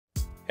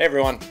Hey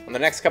everyone, on the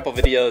next couple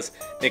videos,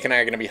 Nick and I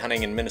are going to be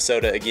hunting in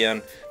Minnesota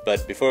again,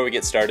 but before we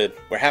get started,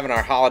 we're having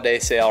our holiday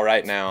sale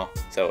right now,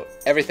 so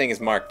everything is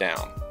marked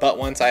down. But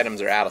once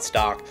items are out of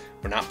stock,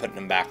 we're not putting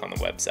them back on the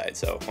website.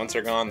 So once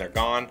they're gone, they're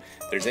gone.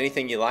 If there's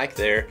anything you like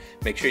there,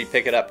 make sure you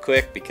pick it up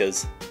quick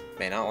because it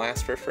may not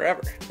last for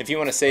forever. If you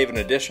want to save an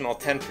additional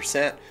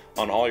 10%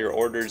 on all your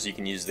orders, you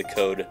can use the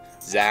code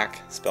ZACH,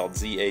 spelled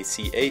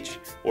Z-A-C-H,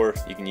 or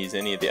you can use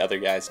any of the other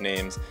guys'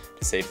 names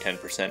to save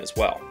 10% as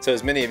well. So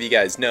as many of you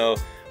guys know,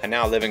 I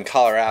now live in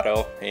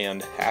Colorado,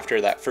 and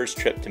after that first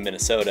trip to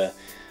Minnesota,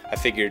 I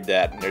figured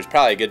that there's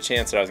probably a good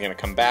chance that I was going to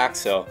come back,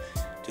 so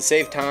to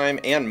save time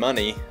and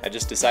money, I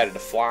just decided to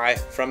fly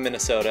from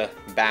Minnesota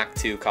back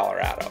to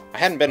Colorado. I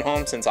hadn't been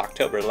home since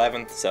October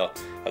 11th, so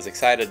I was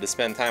excited to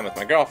spend time with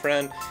my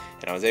girlfriend,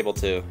 and I was able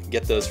to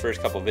get those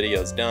first couple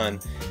videos done.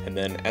 And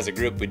then as a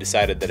group, we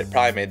decided that it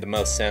probably made the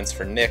most sense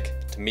for Nick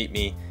to meet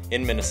me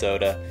in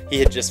Minnesota. He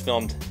had just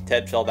filmed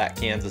Ted Fell That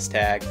Kansas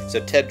tag, so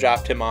Ted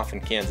dropped him off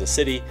in Kansas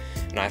City,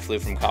 and I flew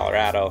from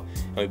Colorado,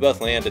 and we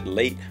both landed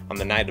late on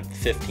the night of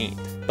the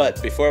 15th.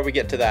 But before we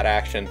get to that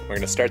action, we're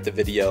going to start the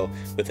video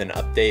with an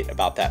update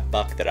about that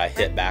buck that I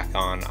hit back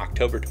on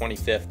October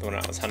 25th when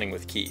I was hunting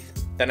with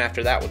Keith. Then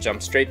after that, we'll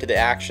jump straight to the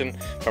action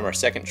from our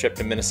second trip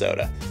to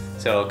Minnesota.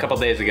 So a couple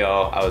days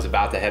ago, I was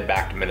about to head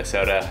back to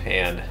Minnesota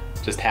and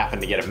just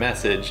happened to get a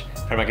message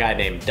from a guy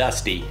named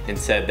Dusty and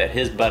said that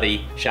his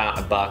buddy shot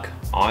a buck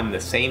on the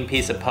same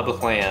piece of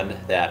public land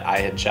that I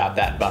had shot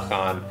that buck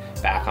on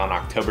back on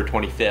October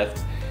 25th.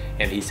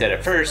 And he said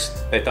at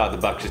first they thought the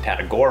buck just had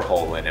a gore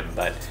hole in him,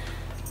 but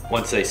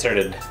once they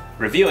started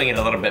reviewing it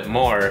a little bit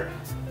more,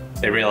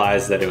 they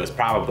realized that it was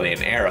probably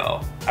an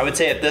arrow. I would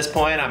say at this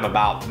point, I'm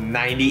about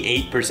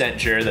 98%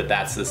 sure that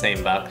that's the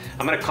same buck.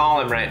 I'm gonna call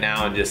him right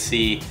now and just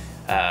see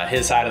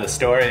his side of the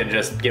story and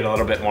just get a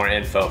little bit more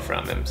info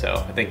from him. So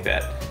I think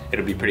that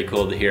it'll be pretty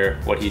cool to hear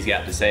what he's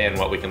got to say and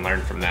what we can learn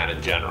from that in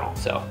general.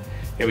 So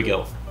here we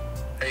go.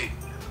 Hey.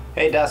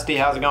 Hey Dusty,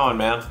 how's it going,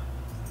 man?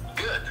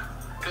 Good.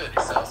 Good.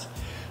 Yourself?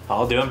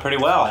 All doing pretty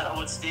well.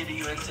 What state are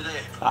you in today?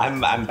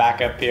 I'm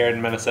back up here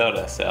in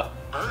Minnesota, so.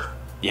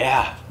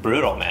 Yeah,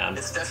 brutal, man.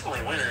 It's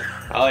definitely winter.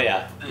 Oh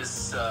yeah.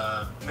 This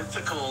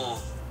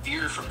mythical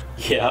deer from.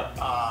 Yep.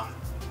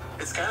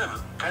 It's kind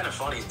of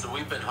funny. So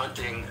we've been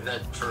hunting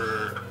that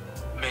for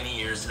many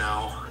years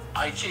now.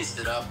 I chased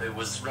it up. It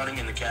was running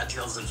in the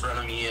cattails in front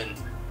of me and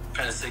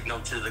kind of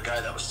signaled to the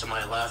guy that was to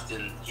my left,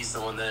 and he's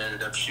the one that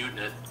ended up shooting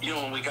it. You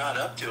know, when we got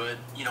up to it,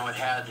 you know, it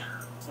had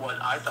what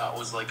I thought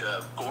was like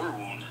a gore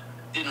wound.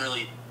 Didn't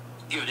really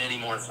give it any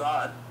more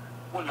thought.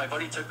 When my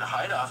buddy took the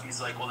hide off, he's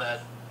like, well,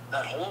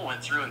 that hole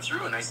went through and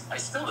through, and I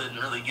still didn't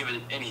really give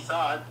it any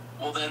thought.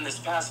 Well, then this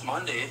past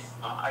Monday,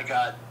 I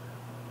got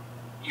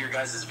your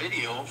guys'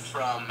 video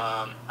from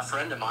a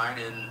friend of mine,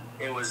 and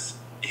it was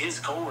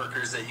his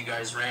coworkers that you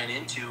guys ran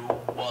into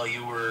while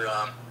you were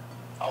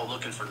out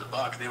looking for the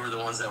buck. They were the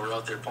ones that were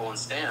out there pulling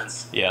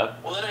stands. Yeah.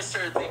 Well, then I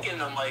started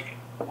thinking, I'm like,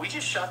 we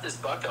just shot this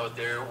buck out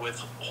there with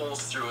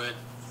holes through it,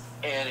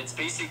 and it's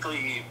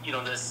basically, you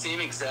know, the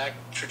same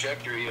exact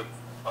trajectory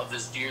of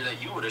this deer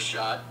that you would have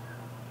shot.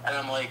 And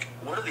I'm like,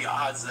 what are the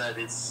odds that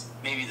it's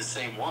maybe the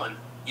same one?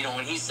 You know,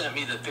 when he sent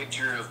me the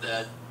picture of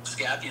that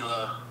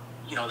scapula,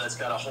 you know, that's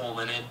got a hole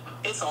in it,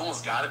 it's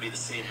almost got to be the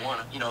same one.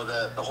 You know,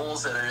 the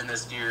holes that are in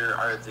this deer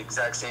are at the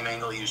exact same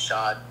angle you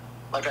shot.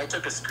 Like, I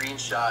took a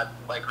screenshot,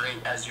 like, right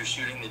as you're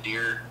shooting the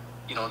deer,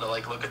 you know, to,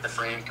 like, look at the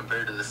frame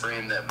compared to the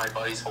frame that my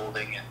buddy's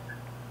holding, and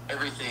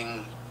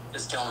everything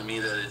is telling me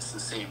that it's the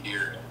same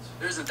deer.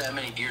 There isn't that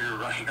many deer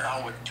running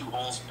around with two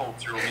holes poked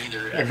through them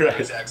either at the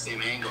exact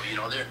same angle. You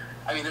know,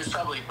 there's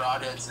probably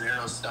broadheads and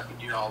arrows stuck in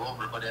deer all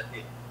over, but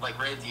like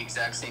right at the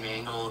exact same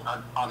angle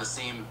on the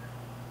same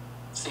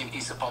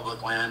piece of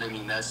public land. I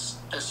mean, that's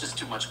just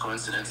too much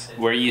coincidence.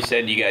 Where you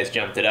said you guys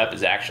jumped it up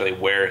is actually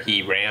where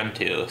he ran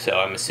to, so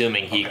I'm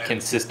assuming he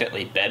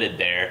consistently bedded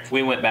there.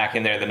 We went back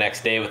in there the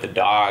next day with the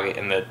dog,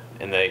 and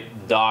the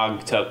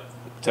dog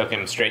took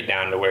him straight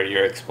down to where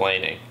you're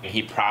explaining.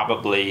 He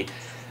probably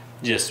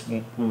just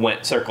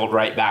circled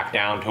right back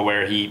down to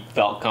where he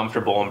felt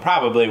comfortable, and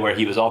probably where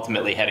he was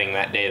ultimately heading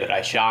that day that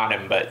I shot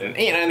him. But,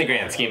 you know, in the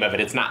grand scheme of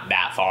it, it's not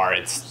that far.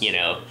 It's, you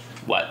know,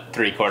 what,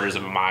 3/4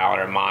 of a mile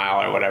or a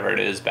mile or whatever it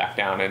is back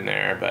down in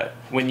there. But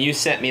when you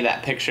sent me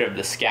that picture of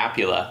the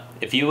scapula,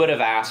 if you would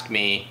have asked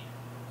me,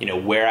 you know,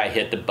 where I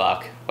hit the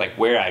buck, like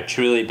where I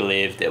truly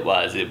believed it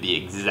would be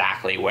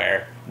exactly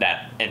where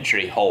that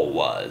entry hole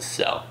was.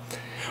 So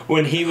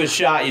when he was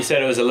shot, you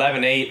said it was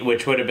 11/8,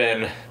 which would have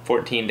been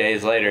 14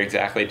 days later,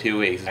 exactly 2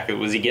 weeks.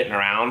 Was he getting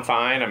around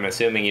fine? I'm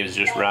assuming he was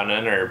just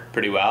running or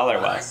pretty well, or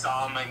what? When I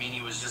saw him, I mean,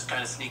 he was just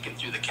kind of sneaking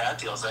through the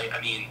cattails. I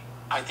mean,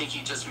 I think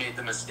he just made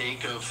the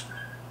mistake of,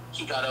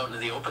 he got out into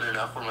the open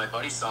enough where my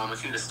buddy saw him.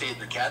 If he would have stayed in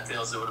the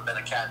cattails, it would have been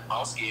a cat and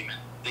mouse game, and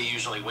they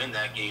usually win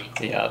that game.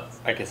 Yeah,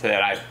 like I said,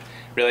 I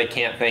really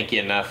can't thank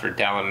you enough for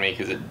telling me,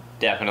 because it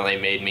definitely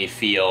made me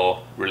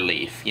feel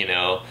relief, you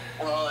know?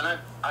 Well, and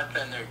I've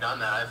been there, done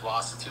that. I've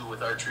lost two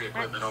with archery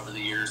equipment over the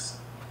years.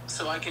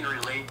 So I can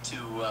relate to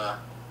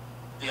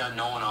the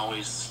unknown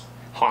always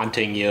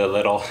haunting you a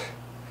little.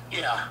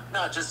 Yeah,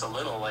 not just a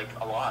little, like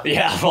a lot.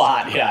 Yeah, a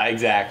lot. Yeah,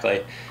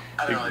 exactly.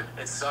 I don't know.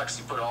 It sucks.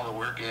 You put all the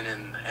work in,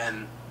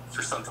 and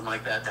for something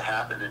like that to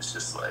happen, it's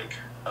just like,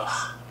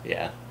 ugh.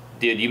 Yeah.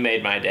 Dude, you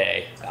made my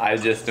day. I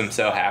just am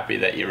so happy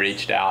that you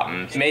reached out,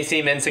 and it may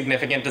seem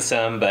insignificant to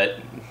some, but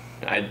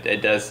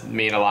it does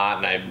mean a lot,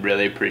 and I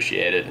really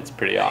appreciate it. It's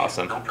pretty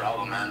awesome. No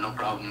problem, man. No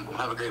problem.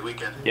 Have a great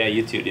weekend. Yeah,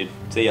 you too, dude.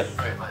 See ya.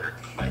 All right, later.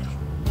 Bye.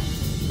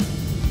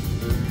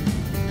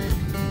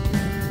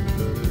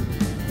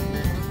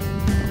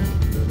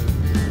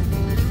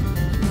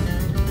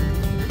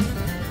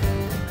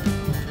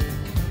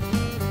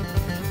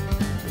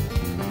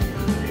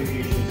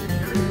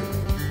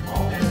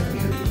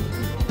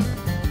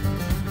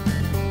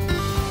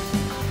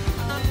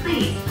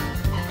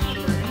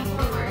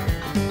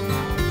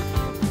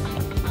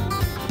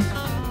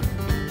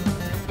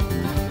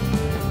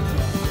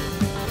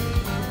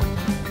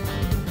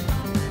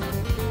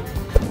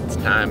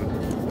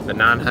 Time. The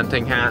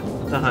non-hunting hat,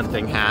 the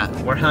hunting hat.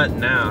 We're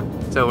hunting now.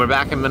 So we're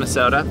back in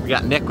Minnesota. We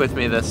got Nick with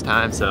me this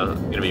time, so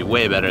it's gonna be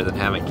way better than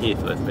having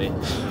Keith with me.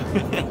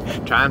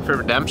 Trying for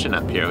redemption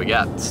up here. We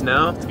got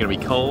snow, it's gonna be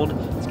cold.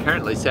 It's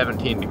currently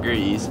 17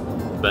 degrees,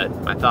 but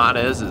my thought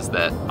is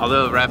that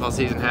although the rifle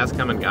season has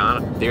come and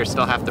gone, deer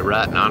still have to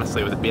rut, and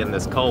honestly with it being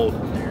this cold,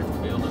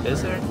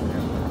 is there?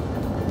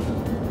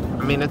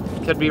 I mean, it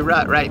could be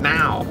rut right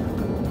now.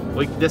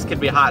 This could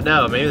be hot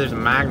dough. Maybe there's a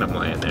Magnum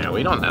laying there,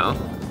 we don't know.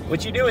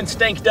 What you doing,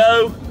 stink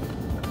dough?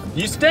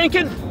 You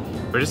stinking?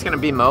 We're just gonna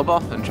be mobile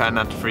and try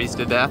not to freeze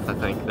to death. I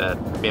think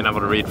that being able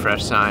to read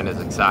fresh sign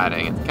is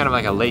exciting. It's kind of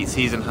like a late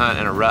season hunt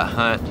and a rut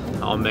hunt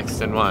all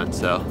mixed in one,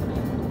 so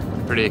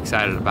I'm pretty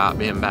excited about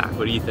being back.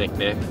 What do you think,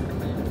 Nick?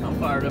 I'm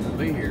fired up to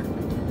be here.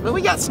 Well,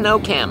 we got snow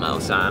camo,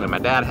 son. And my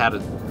dad had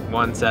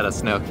one set of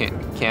snow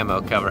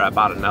camo cover. I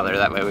bought another,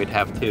 that way we'd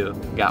have two.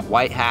 We got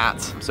white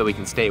hats so we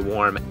can stay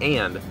warm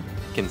and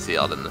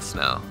concealed in the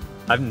snow.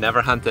 I've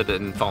never hunted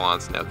in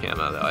full-on snow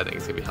camo though. I think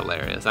it's gonna be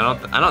hilarious. I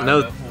don't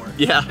know.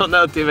 Yeah, I don't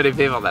know too many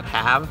people that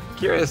have.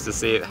 Curious to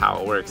see how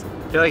it works.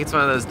 I feel like it's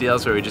one of those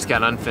deals where we just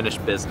got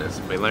unfinished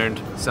business. We learned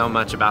so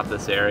much about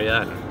this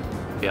area,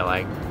 and feel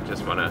like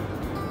just want to,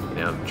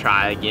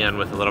 try again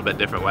with a little bit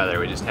different weather.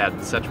 We just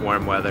had such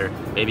warm weather.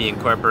 Maybe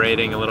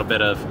incorporating a little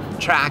bit of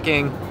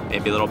tracking,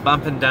 maybe a little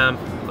bump and dump,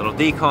 a little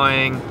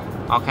decoying,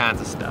 all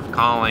kinds of stuff.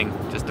 Calling,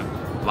 just a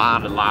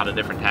lot of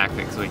different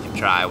tactics we can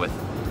try with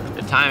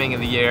the timing of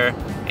the year,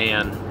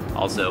 and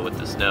also with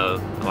the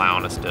snow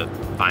allowing us to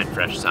find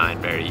fresh sign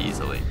very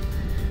easily.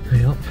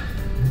 Well,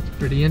 it's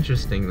pretty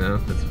interesting though.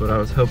 That's what I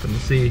was hoping to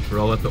see.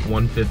 Roll up at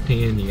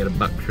 1:15, you get a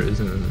buck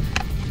cruising in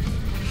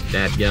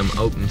dadgum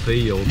open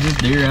field. There's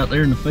deer out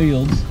there in the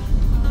fields.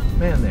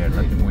 Man, they're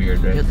looking weird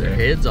right Got there.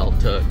 their heads all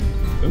tucked.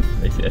 Oh,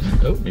 they said,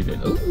 oh, he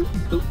said, oh.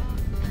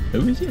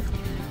 Who is it?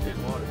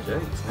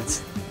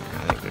 That's,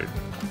 I think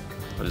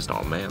they're just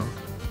all male.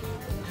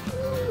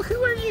 Oh,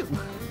 who are you?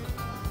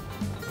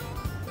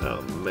 Oh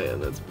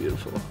man, that's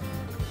beautiful.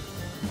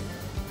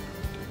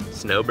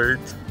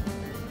 Snowbirds.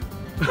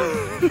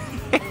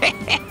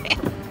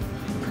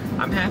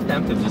 I'm half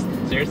tempted just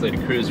seriously to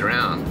cruise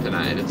around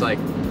tonight. It's like,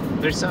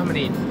 there's so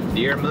many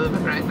deer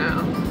moving right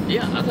now.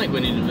 Yeah, I think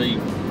we need to be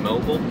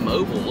Mobile.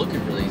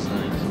 looking for these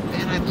things.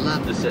 Man, I'd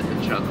love to sit in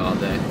the truck all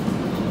day.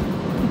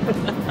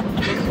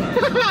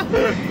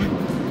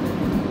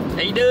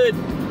 How you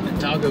doing? The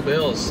Taco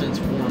Bell has since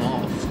worn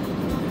off.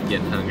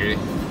 Getting hungry.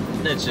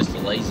 That's just the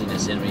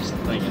laziness in me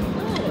thinking,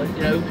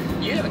 oh,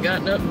 you haven't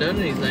gotten up and done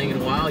anything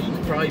in a while. You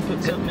could probably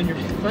put something in your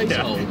face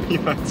hole. You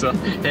might as well,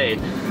 hey,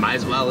 might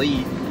as well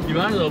eat. You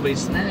might as well be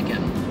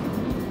snacking.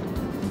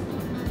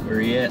 Where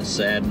you at,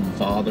 saddened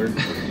father?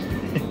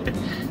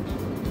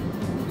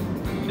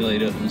 You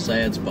laid up in a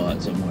sad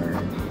spot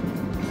somewhere.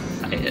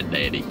 Sad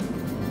daddy.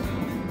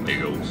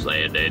 Big old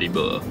sad daddy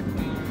buck.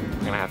 I'm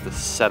gonna have to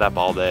set up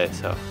all day,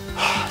 so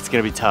it's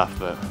gonna be tough,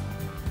 but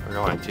we're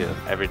going to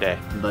every day.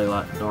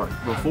 Daylight to dark.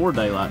 Before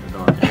daylight to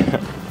dark.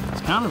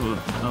 It's kind of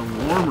a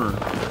warmer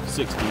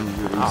 16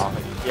 degrees. Oh,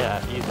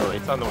 yeah, easily.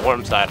 It's on the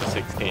warm side of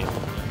 16.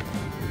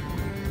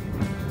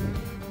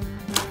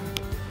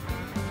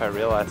 If I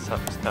realize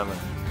something's coming,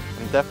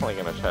 I'm definitely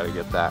gonna try to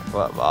get that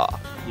glove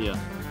off. Yeah.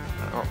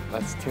 Oh,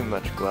 that's too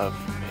much glove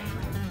for me.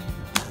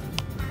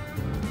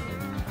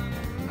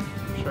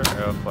 I'm sure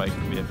airflight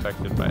can be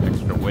affected by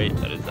extra weight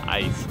that is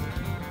ice.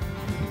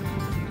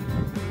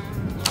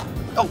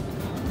 Oh,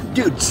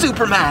 dude,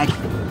 super mag!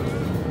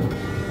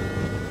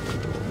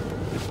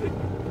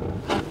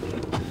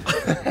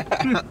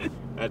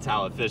 That's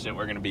how efficient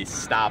we're gonna be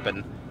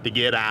stopping to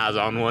get eyes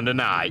on one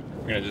tonight.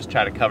 We're gonna just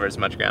try to cover as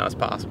much ground as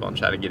possible and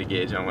try to get a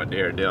gauge on what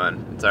deer are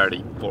doing. It's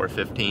already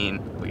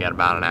 4:15. We got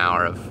about an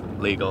hour of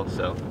legal,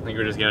 so I think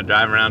we're just gonna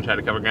drive around, try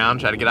to cover ground,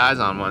 try to get eyes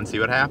on one, see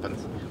what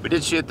happens. We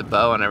did shoot the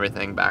bow and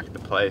everything back at the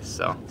place,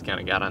 so it's kind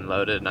of got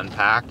unloaded and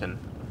unpacked and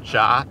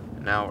shot.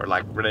 Now we're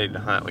like ready to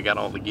hunt. We got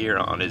all the gear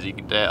on, as you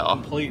can tell.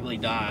 Completely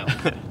dialed.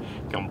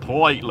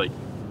 Completely.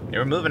 They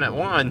were moving at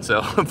 1,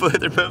 so hopefully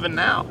they're moving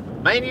now.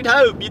 Man, you'd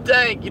hope, you'd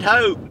think, you'd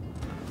hope.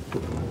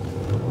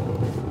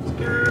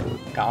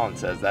 Colin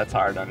says that's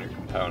hard on your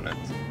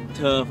components.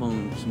 tough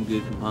on some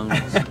good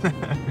components.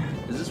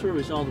 Is this where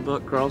we saw the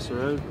buck cross the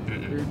road?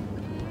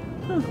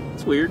 Huh,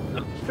 it's weird.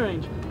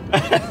 Strange.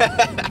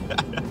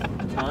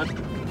 Odd.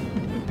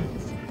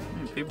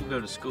 If people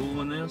go to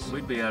school in this,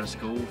 we'd be out of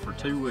school for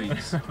 2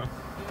 weeks. A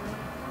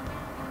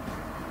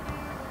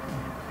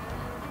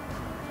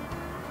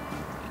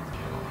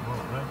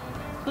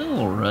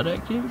little rut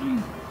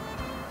activity.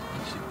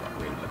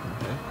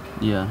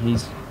 Yeah,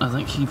 I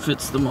think he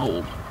fits the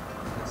mold.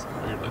 That's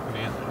weird looking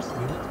antlers. He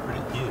looks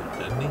pretty cute,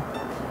 doesn't he?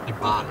 He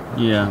bought him.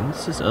 Yeah,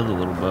 what's this other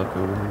little buck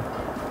over here?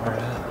 Where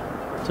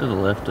at? To the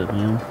left of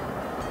him.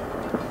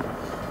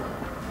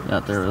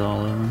 Out there with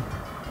all of them.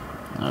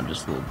 Oh,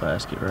 just a little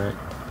basket rack.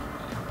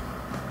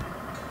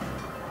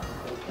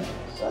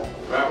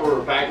 Right where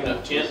we're packing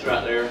up tents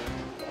right there,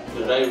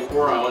 the day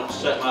before I went to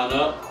set mine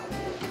up,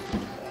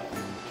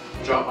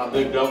 dropped my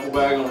big duffel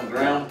bag on the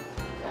ground,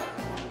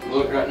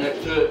 look right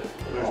next to it,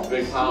 there's a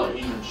big pile of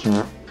human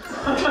shit.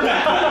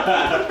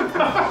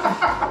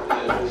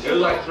 It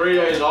was like 3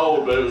 days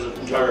old, but it was a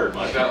turd,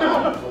 like that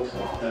long.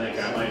 I think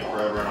I made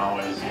forever and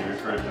always you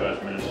refer to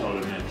as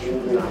Minnesota Mitch.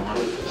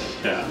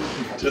 Yeah.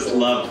 Just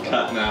loved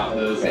cutting out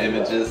those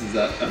images as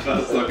if I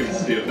was looking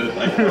stupid.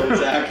 Like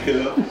Zach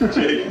Hill,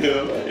 Jake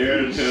Hill,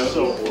 Aaron Hill.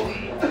 So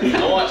funny.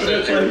 I watched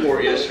that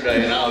airport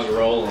yesterday and I was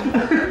rolling.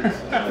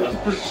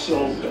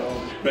 So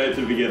dumb. Right at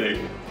the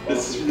beginning.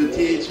 This is for the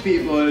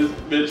THP boys.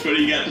 Mitch, what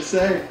do you got to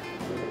say?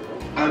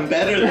 I'm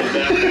better than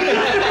them.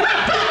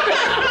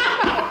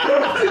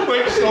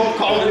 Like so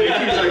calm. He's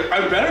like,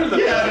 I'm better than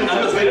Yeah,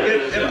 that.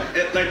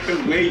 it's like, like the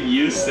way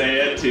you say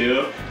it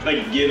too,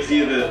 like gives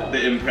you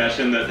the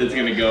impression that it's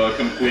gonna go a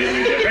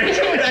completely different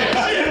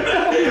direction.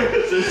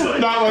 It's just like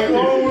Not like,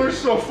 oh, we're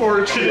so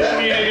fortunate to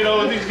be hanging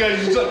out with these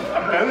guys. He's like,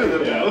 I'm better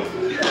than them.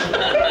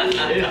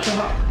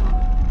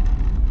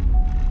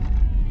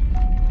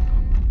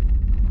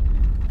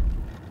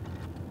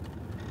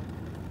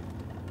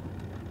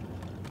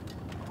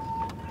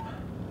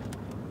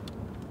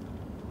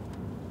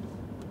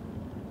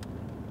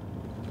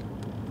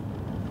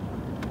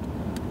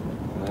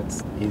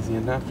 That's easy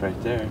enough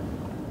right there.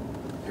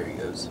 Here he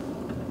goes.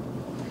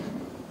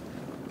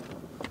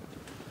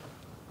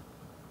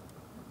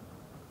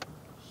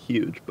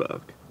 Huge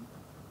buck.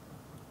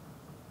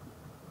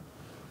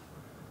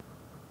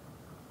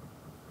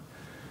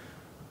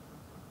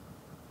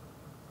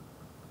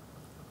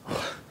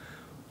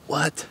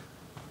 What?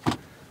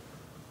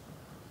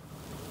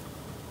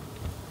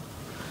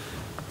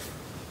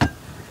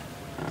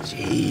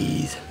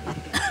 Jeez.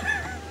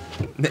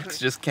 Nick's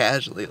just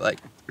casually like,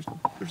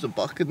 there's a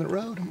buck in the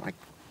road. I'm like,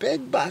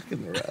 big buck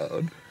in the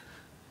road.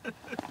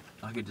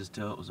 I could just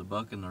tell it was a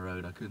buck in the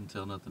road. I couldn't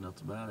tell nothing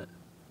else about it.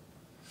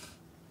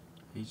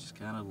 He's just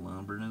kind of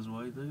lumbering his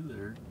way through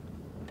there.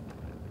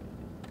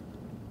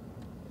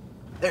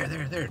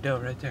 There, Doe,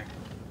 right there.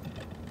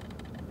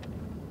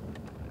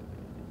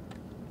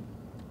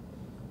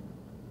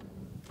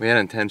 We had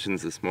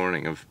intentions this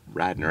morning of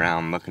riding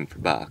around looking for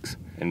bucks.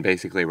 And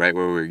basically right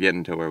where we were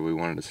getting to where we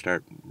wanted to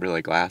start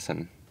really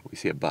glassing, we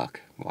see a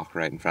buck walk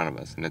right in front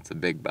of us, and it's a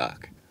big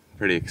buck.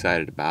 Pretty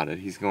excited about it.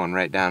 He's going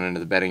right down into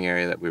the bedding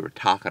area that we were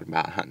talking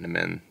about hunting him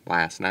in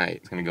last night.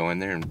 He's gonna go in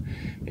there and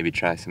maybe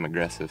try some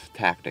aggressive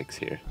tactics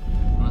here.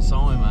 When I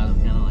saw him, I was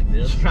kind of like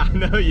this. I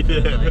know you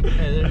did. Like,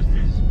 hey, there's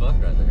a buck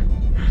right there.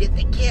 Get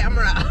the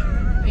camera!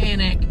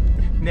 Panic.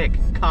 Nick,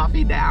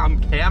 coffee down,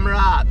 camera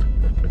up!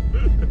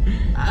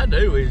 I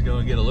knew we was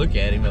going to get a look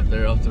at him up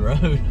there off the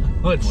road.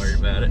 I wasn't worried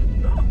about it.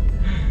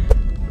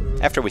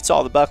 After we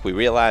saw the buck, we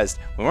realized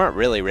we weren't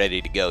really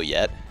ready to go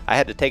yet. I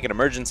had to take an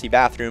emergency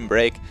bathroom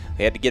break.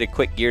 We had to get a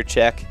quick gear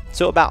check.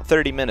 So about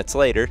 30 minutes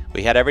later,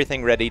 we had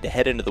everything ready to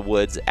head into the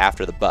woods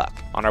after the buck.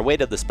 On our way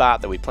to the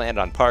spot that we planned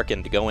on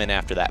parking to go in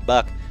after that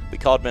buck, we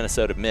called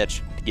Minnesota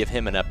Mitch to give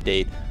him an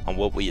update on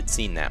what we had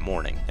seen that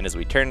morning. And as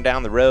we turned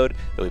down the road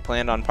that we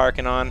planned on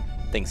parking on,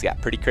 things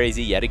got pretty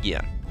crazy yet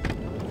again.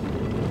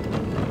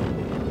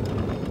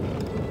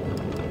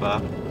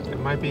 Buck. It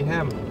might be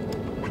him.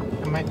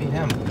 It might be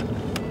him.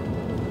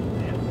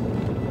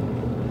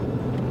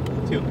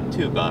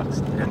 Two bucks.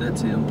 Yeah,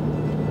 that's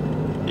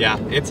him. Yeah,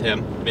 it's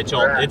him.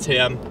 Mitchell, it's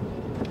him.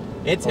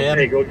 It's him.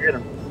 Hey, go get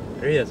him.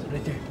 There he is,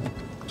 right there.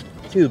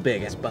 Two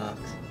biggest bucks.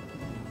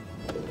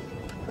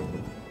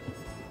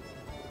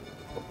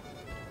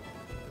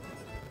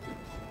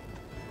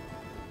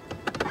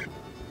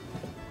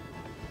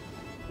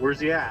 Where's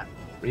he at?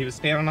 He was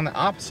standing on the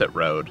opposite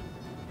road.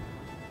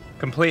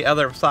 Complete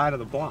other side of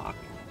the block.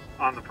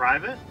 On the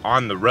private?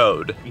 On the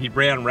road. He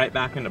ran right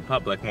back into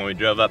public when we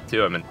drove up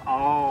to him, and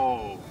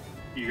Oh,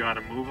 you got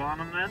to move on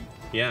him then?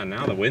 yeah,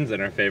 now the wind's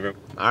in our favor.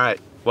 All right,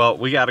 well,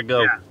 we gotta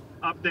go. Yeah.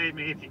 Update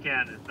me if you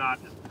can. If not,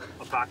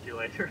 I'll talk to you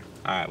later.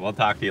 All right, we'll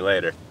talk to you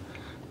later.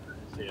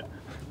 See ya.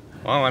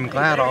 Well, I'm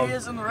glad There all. he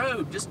is in the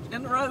road, just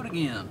in the road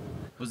again.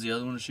 Was the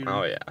other one a shooter?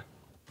 Oh yeah.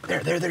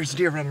 There's a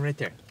deer running right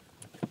there.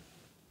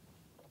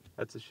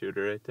 That's a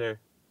shooter right there.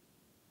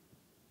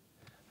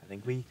 I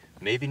think we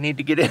maybe need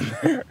to get in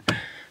there.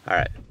 All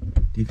right.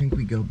 Do you think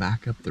we go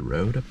back up the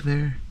road up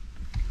there?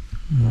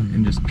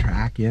 and just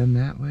track in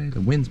that way.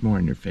 The wind's more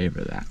in your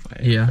favor that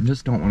way. Yeah. I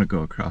just don't want to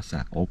go across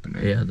that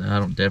opening. Yeah, I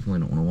definitely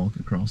don't want to walk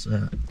across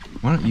that.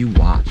 Why don't you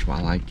watch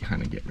while I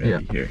kind of get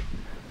ready here?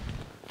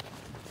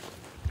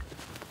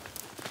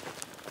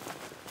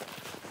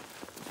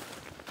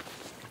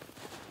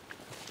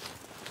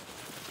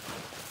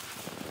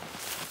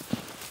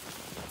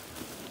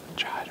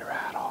 Try to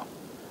rattle.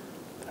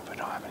 And if we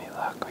don't have any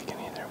luck, we can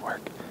either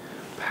work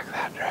back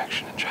that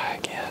direction and try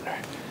again, or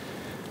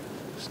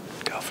just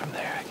go from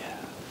there again.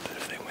 But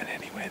if they went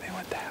anyway, they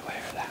went that way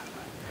or that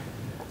way.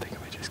 I think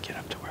if we just get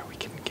up to where we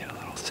can get a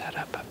little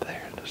setup up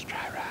there and just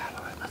try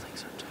rattling. I think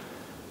so too.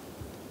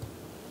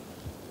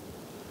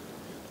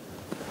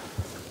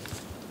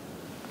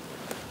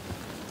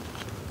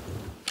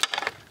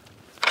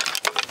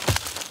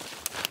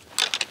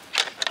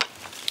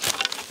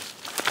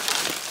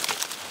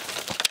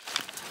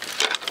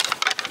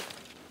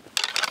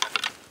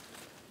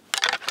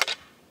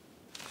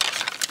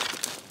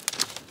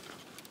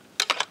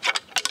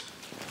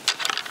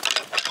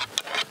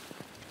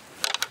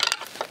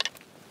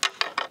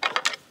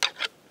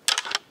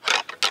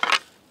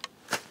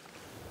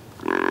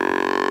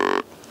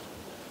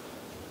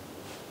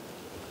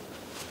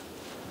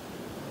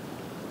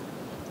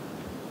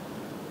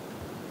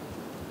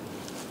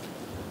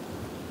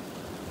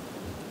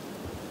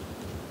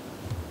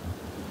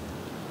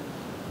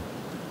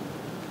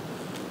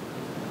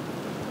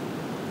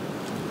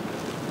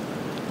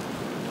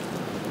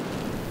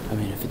 I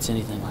mean, if it's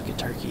anything like a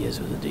turkey is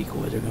with a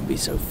decoy, they're going to be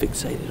so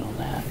fixated on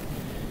that.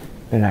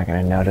 They're not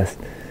going to notice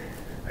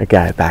a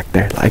guy back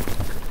there like,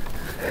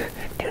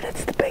 dude,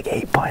 it's the big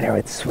 8-pointer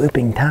with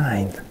swooping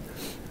tines.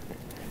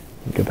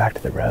 You go back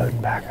to the road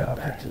and back over.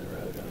 Back to the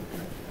road over.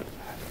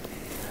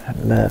 I'd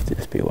love to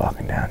just be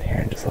walking down here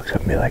and just look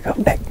up and be like, oh,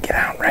 Nick, get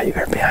out, right,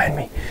 you're behind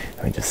me.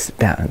 And we just sit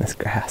down in this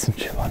grass and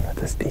chill on with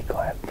this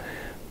decoy,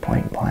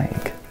 point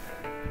blank.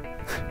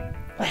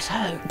 Let's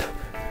hope.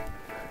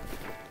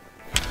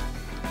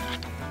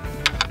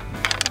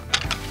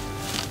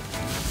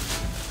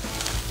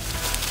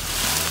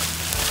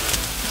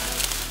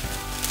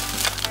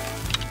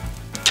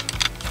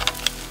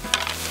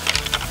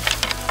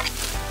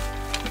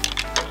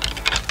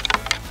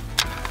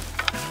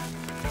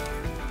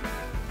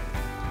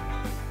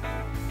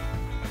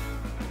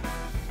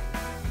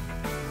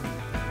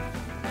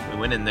 We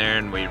went in there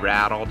and we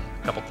rattled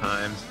a couple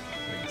times.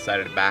 We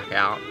decided to back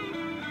out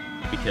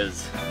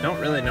because I don't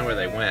really know where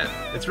they went.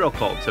 It's real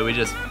cold, so we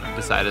just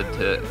decided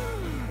to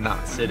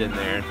not sit in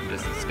there,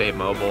 just stay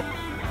mobile.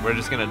 We're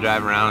just gonna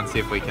drive around and see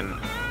if we can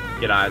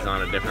get eyes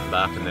on a different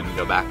buck and then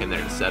go back in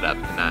there to set up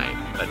tonight.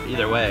 But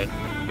either way,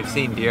 we've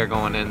seen deer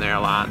going in there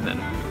a lot, and then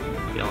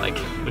I feel like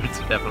there's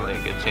definitely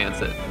a good chance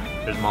that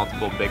there's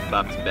multiple big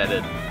bucks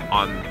bedded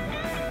on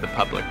the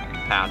public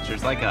patch.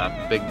 There's like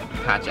a big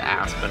patch of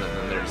aspen, and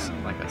then there's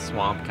like a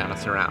swamp kind of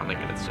surrounding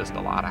it. It's just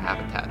a lot of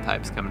habitat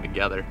types coming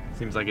together.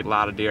 Seems like a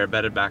lot of deer are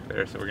bedded back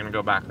there, so we're gonna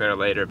go back there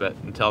later, but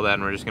until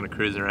then we're just gonna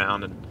cruise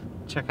around and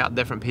check out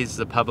different pieces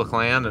of public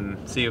land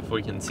and see if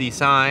we can see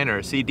sign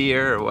or see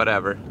deer or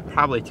whatever.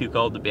 Probably too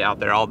cold to be out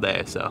there all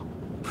day, so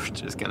we're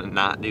just gonna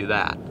not do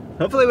that.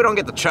 Hopefully we don't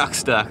get the truck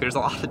stuck. There's a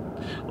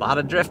lot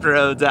of drift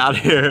roads out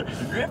here.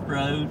 Drift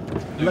road?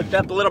 Looked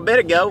up a little bit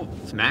ago,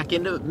 smack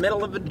into the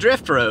middle of a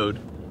drift road.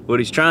 What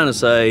he's trying to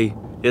say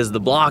is the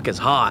block is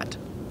hot.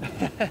 Do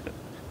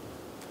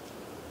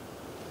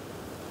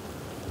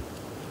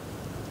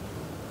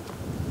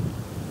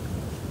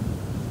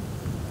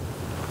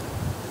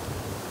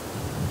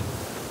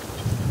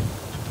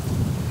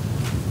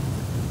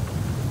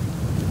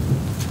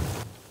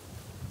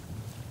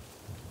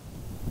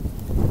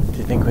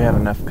you think we have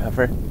enough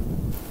cover?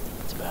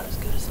 It's about as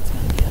good as it's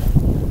gonna get.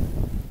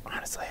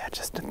 Honestly, I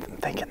just been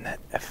thinking that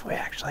if we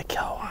actually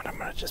kill one, I'm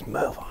gonna just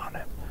move on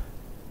him.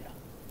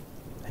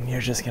 And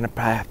you're just gonna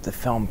probably have to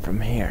film from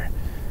here.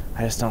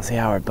 I just don't see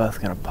how we're both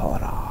gonna pull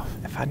it off.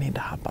 If I need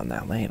to hop on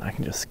that lane, I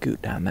can just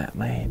scoot down that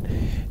lane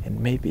and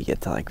maybe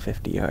get to like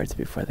 50 yards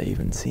before they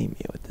even see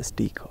me with this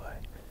decoy.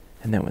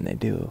 And then when they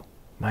do,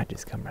 I might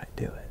just come right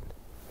to it.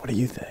 What do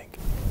you think?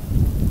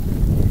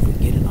 If we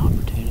get an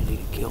opportunity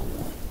to kill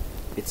one,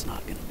 it's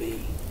not gonna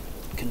be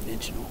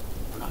conventional.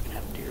 We're not gonna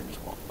have deer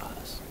just walk by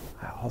us.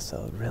 I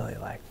also really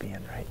like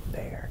being right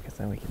there, because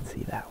then we can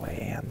see that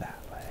way and that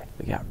way.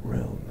 We got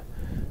room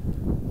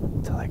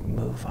to like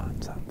move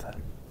on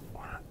something.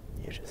 Why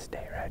don't you just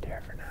stay right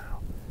here for now?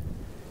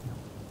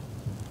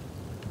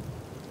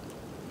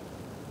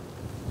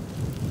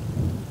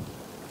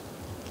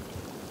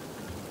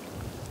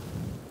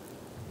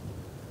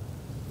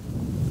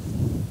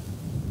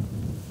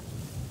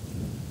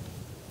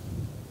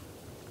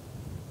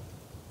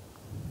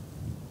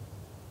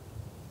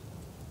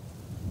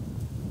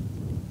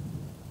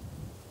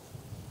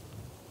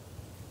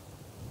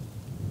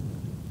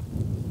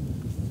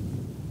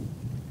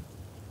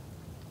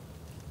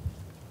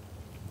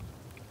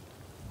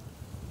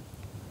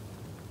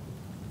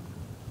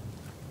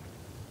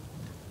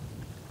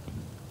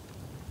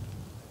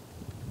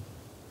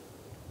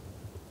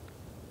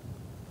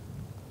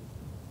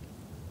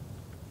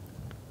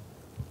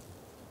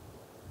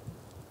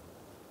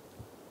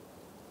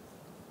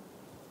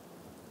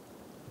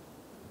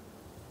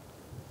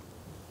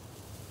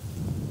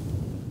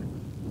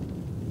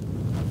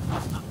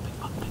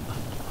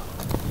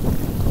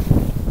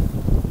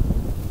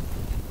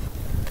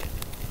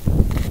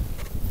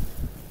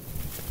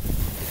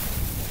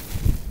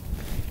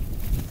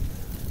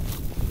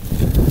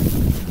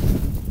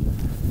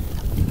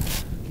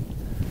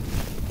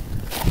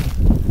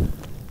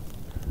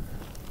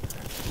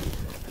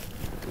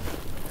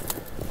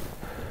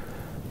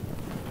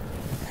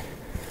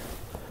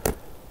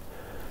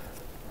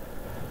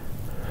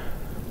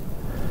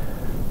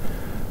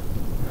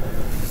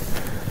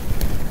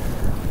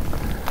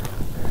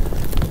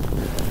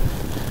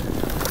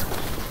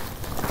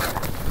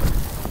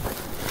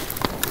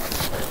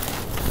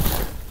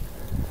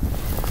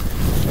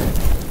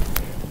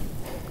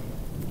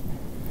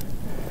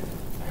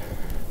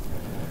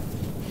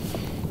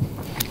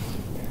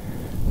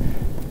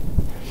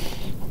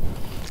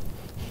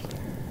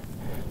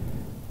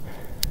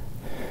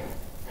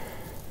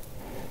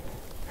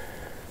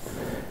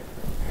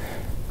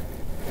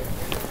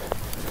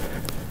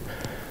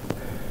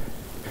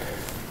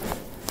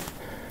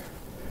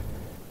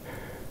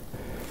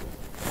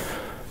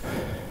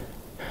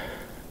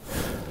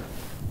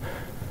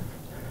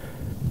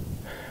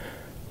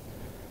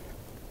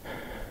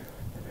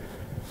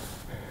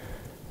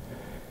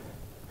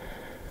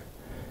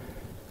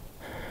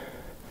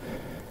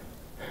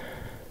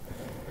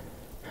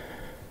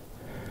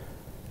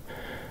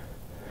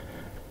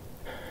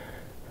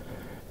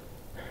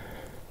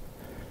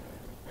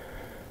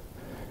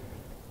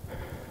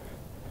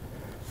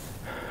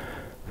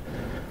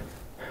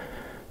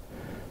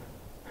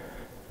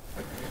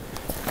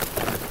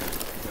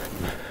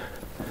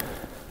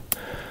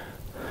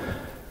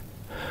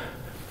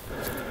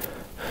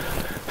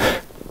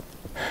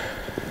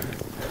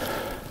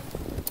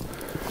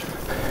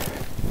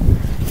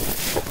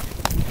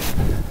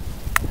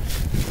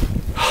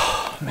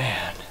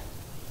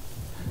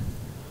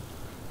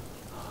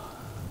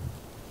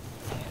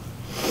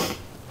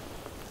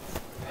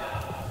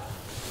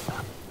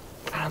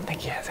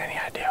 think he has any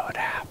idea what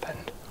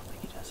happened. I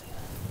think he does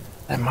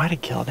either. That might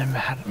have killed him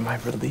had my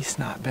release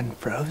not been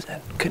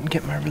frozen. Couldn't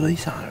get my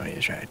release on when he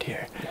was right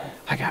here.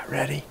 I got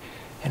ready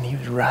and he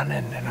was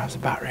running and I was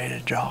about ready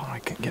to draw and I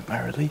couldn't get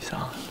my release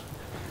on.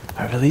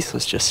 My release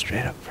was just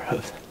straight up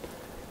frozen.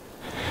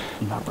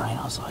 In my brain,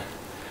 I was like,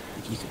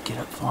 if you could get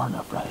up far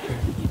enough right here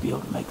that you'd be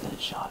able to make that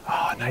shot.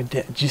 Oh, and I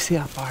did. Did you see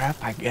how far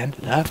up I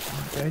ended up?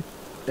 Right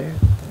there.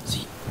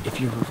 See, if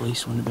your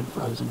release wouldn't have been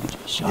frozen, could you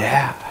have shot?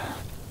 Yeah.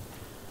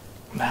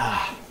 Nah.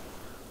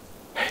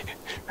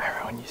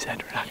 Remember when you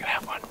said we're not gonna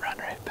have one run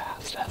right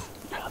past us?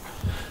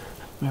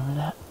 Remember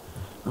that?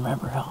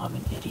 Remember how I'm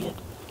an idiot?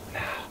 Nah,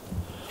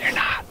 you're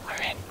not. I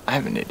mean,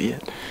 I'm an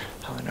idiot.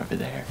 I went over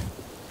there.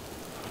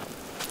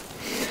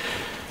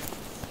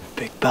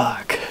 Big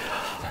buck.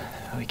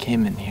 We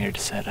came in here to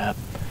set up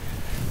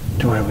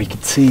to where we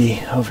could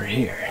see over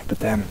here, but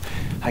then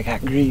I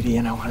got greedy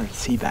and I wanted to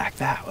see back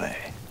that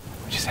way.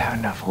 We just had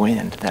enough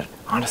wind that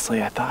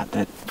honestly I thought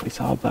that if we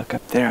saw a buck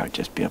up there, I would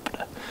just be able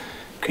to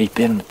creep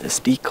in with this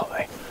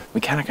decoy. We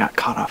kind of got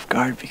caught off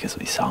guard because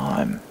we saw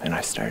him and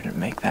I started to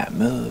make that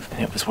move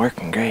and it was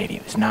working great. He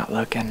was not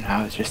looking.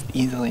 I was just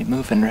easily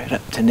moving right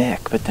up to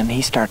Nick, but then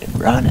he started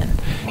running.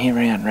 He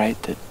ran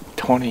right to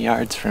 20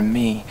 yards from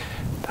me,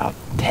 about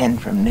 10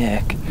 from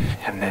Nick,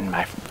 and then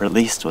my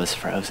release was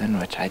frozen,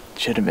 which I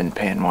should have been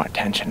paying more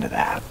attention to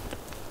that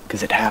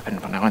because it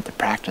happened when I went to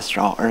practice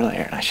draw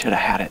earlier and I should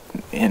have had it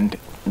in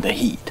the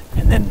heat.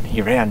 And then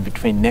he ran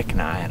between Nick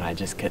and I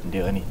just couldn't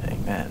do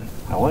anything then.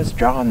 I was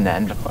drawn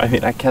then. I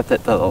mean, I kept it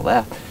to the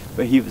left,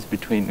 but he was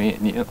between me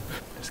and you.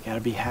 Just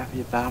gotta be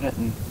happy about it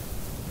and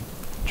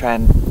try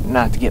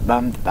not to get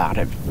bummed about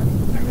it.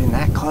 I mean,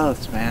 that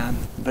close, man.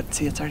 But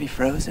see, it's already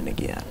frozen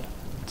again.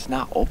 It's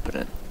not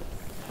opening.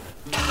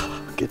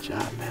 Good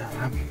job,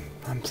 man.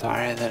 I'm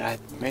sorry that I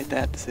made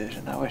that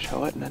decision. I wish I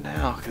wouldn't have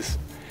now, because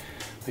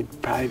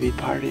we'd probably be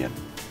partying.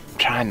 I'm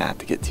trying not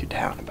to get too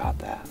down about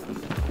that.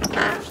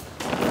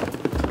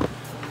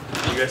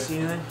 You guys see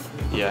anything?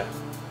 Yeah,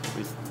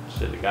 we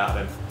should have got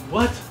him.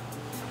 What?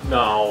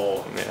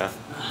 No. Yeah,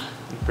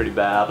 pretty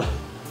bad.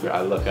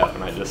 I look up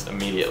and I just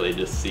immediately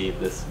just see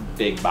this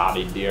big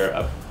bodied deer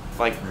of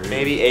like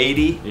maybe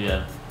 80.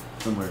 Yeah,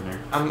 somewhere in there.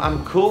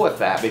 I'm cool with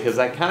that because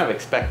I kind of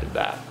expected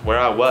that. Where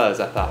I was,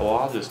 I thought, well,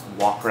 I'll just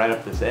walk right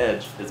up this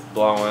edge. It's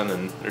blowing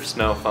and there's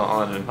snow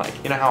falling and like,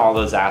 you know how all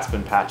those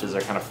aspen patches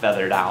are kind of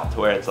feathered out to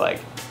where it's like,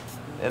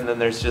 and then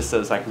there's just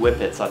those like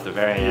whippets at the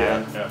very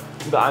end. Yeah.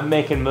 But I'm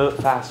making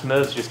fast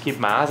moves, just keep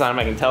my eyes on him.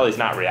 I can tell he's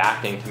not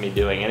reacting to me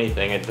doing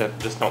anything. I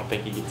just don't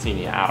think he can see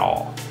me at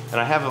all. And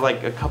I have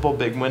like a couple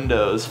big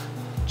windows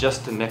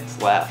just to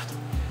Nick's left.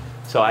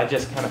 So I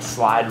just kind of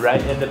slide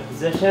right into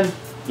position,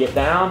 get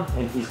down,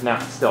 and he's now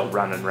still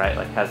running right,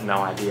 like has no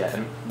idea.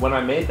 And when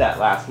I made that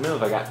last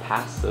move, I got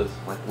past those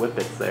like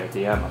whippets there at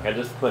the end. Like I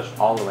just pushed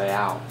all the way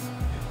out.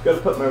 Go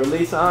to put my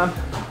release on,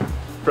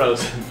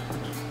 frozen.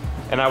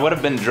 And I would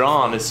have been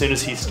drawn as soon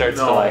as he starts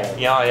to like,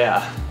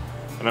 yeah.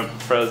 And I'm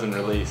frozen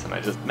release, and I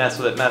just mess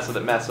with it,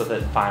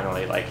 and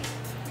finally, like,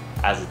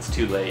 as it's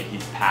too late,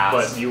 he's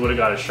passed. But you would have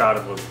got a shot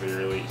of him for your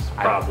release,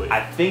 probably.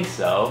 I think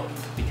so,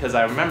 because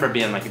I remember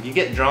being like, if you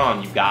get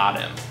drawn, you got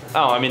him.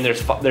 Oh, I mean,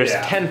 there's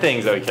 10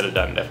 things that we could have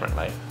done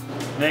differently.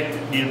 Nick,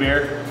 need a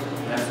beer?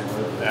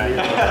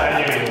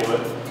 I knew he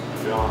would.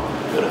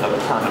 Could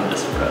have hung him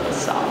just for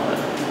solid.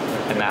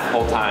 And that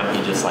whole time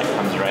he just like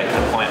comes right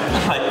to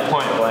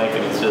point blank,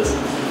 and it's just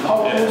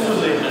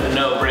a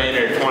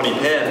no-brainer 20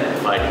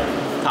 pin, like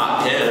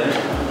top 10.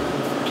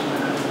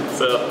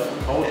 So.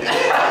 Are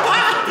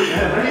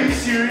you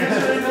serious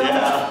right now?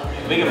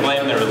 Yeah. We can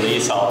blame the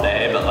release all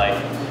day, but like,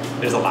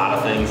 there's a lot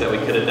of things that we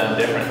could have done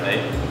differently.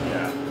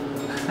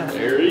 Yeah.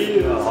 There he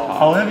is.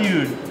 How have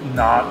you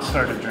not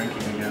started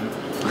drinking again?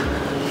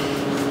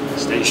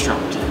 Stay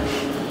strong, Tim.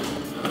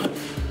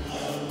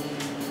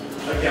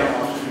 I can't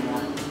watch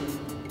anymore.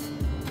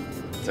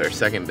 It's our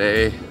second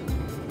day,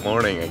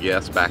 morning, I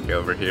guess, back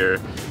over here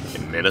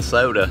in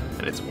Minnesota,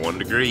 and it's 1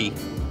 degree.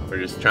 We're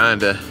just trying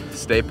to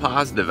stay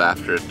positive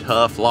after a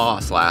tough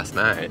loss last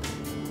night.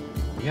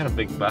 We got a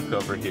big buck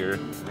over here.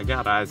 I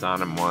got eyes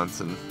on him once,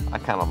 and I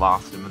kind of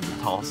lost him in the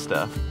tall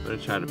stuff. I'm gonna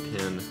try to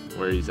pin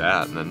where he's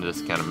at, and then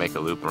just kind of make a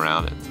loop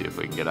around it and see if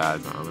we can get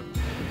eyes on him.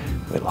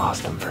 We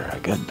lost him for a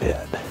good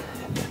bit,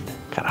 and then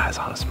got eyes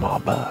on a small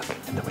buck,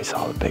 and then we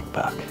saw the big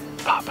buck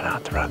popping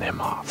out to run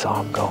him off.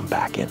 Saw him going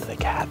back into the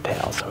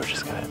cattail, so we're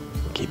just gonna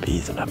keep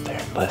easing up there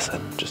and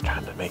listen, just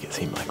trying to make it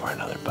seem like we're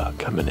another buck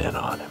coming in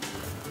on him.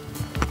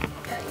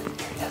 Here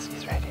he is,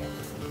 he's right here.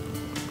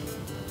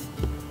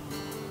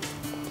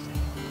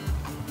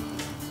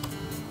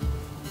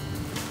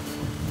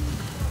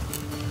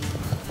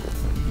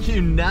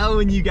 You know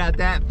when you got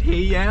that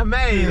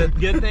PMA that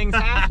good things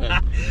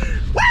happen.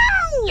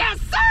 Woo! Yes,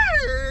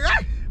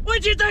 sir!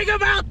 What'd you think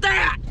about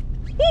that?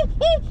 Woo,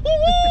 woo,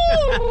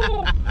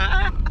 woo, woo.